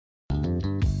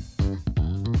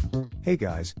Hey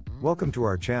guys, welcome to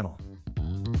our channel.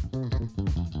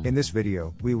 In this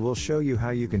video, we will show you how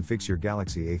you can fix your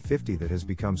Galaxy A50 that has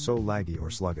become so laggy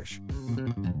or sluggish.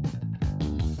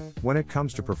 When it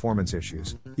comes to performance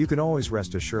issues, you can always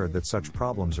rest assured that such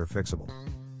problems are fixable.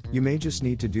 You may just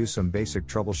need to do some basic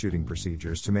troubleshooting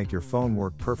procedures to make your phone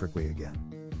work perfectly again.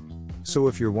 So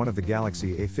if you're one of the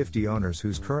Galaxy A50 owners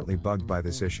who's currently bugged by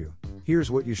this issue, here's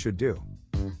what you should do.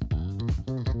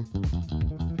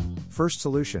 First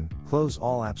solution, close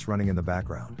all apps running in the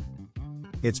background.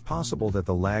 It's possible that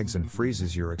the lags and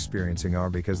freezes you're experiencing are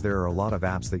because there are a lot of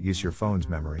apps that use your phone's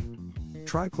memory.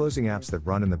 Try closing apps that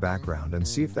run in the background and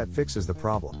see if that fixes the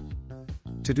problem.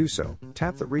 To do so,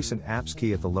 tap the Recent Apps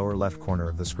key at the lower left corner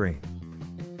of the screen.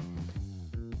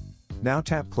 Now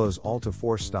tap Close All to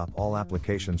force stop all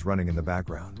applications running in the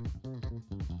background.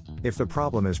 If the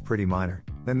problem is pretty minor,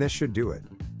 then this should do it.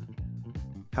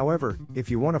 However,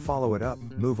 if you want to follow it up,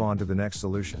 move on to the next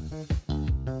solution.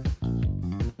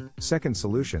 Second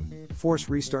solution, force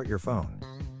restart your phone.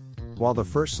 While the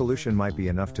first solution might be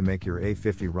enough to make your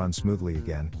A50 run smoothly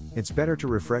again, it's better to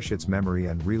refresh its memory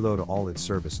and reload all its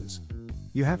services.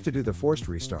 You have to do the forced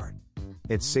restart.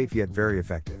 It's safe yet very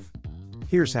effective.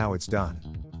 Here's how it's done.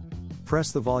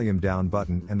 Press the volume down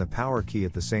button and the power key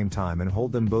at the same time and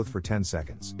hold them both for 10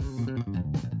 seconds.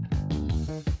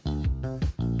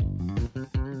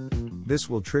 This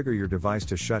will trigger your device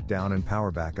to shut down and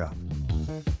power back up.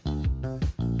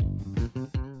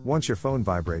 Once your phone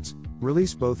vibrates,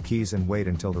 release both keys and wait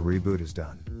until the reboot is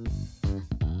done.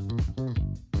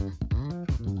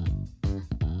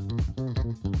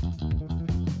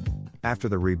 After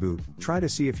the reboot, try to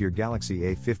see if your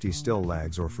Galaxy A50 still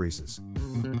lags or freezes.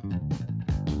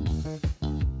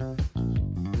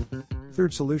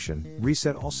 Third solution,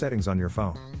 reset all settings on your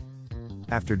phone.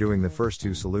 After doing the first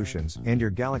two solutions and your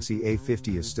Galaxy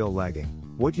A50 is still lagging,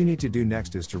 what you need to do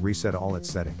next is to reset all its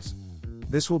settings.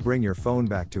 This will bring your phone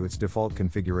back to its default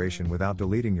configuration without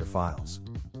deleting your files.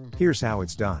 Here's how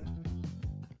it's done.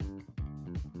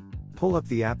 Pull up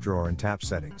the app drawer and tap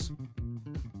Settings.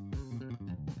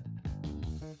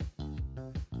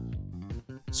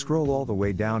 Scroll all the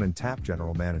way down and tap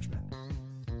General Management.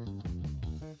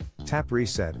 Tap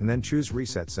Reset and then choose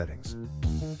Reset Settings.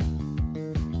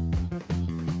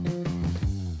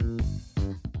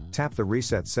 Tap the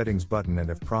Reset Settings button and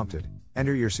if prompted,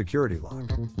 enter your security lock.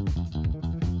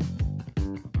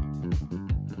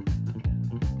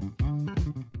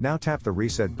 Now tap the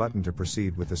Reset button to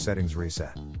proceed with the settings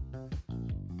reset.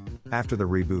 After the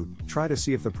reboot, try to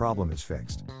see if the problem is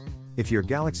fixed. If your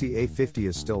Galaxy A50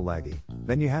 is still laggy,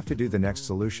 then you have to do the next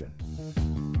solution.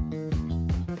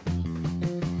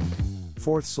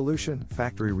 Fourth solution,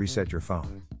 factory reset your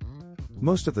phone.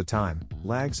 Most of the time,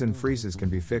 lags and freezes can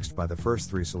be fixed by the first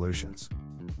three solutions.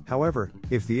 However,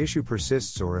 if the issue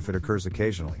persists or if it occurs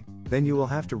occasionally, then you will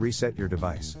have to reset your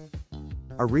device.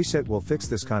 A reset will fix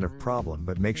this kind of problem,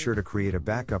 but make sure to create a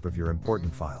backup of your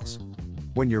important files.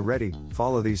 When you're ready,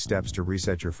 follow these steps to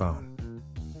reset your phone.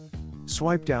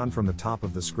 Swipe down from the top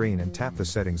of the screen and tap the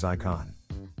settings icon.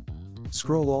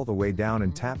 Scroll all the way down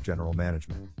and tap General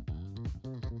Management.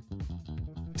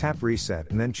 Tap Reset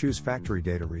and then choose Factory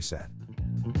Data Reset.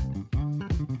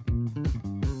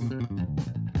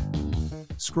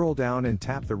 Scroll down and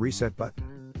tap the Reset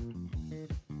button.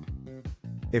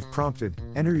 If prompted,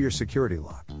 enter your security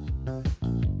lock.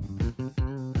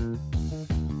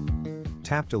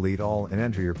 Tap Delete All and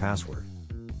enter your password.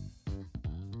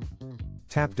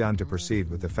 Tap Done to proceed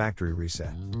with the factory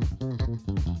reset.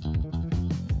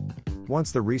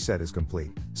 Once the reset is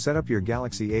complete, set up your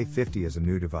Galaxy A50 as a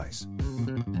new device.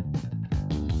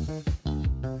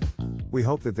 We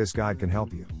hope that this guide can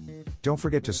help you. Don't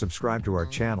forget to subscribe to our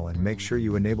channel and make sure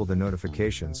you enable the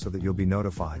notifications so that you'll be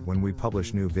notified when we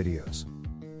publish new videos.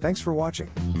 Thanks for watching.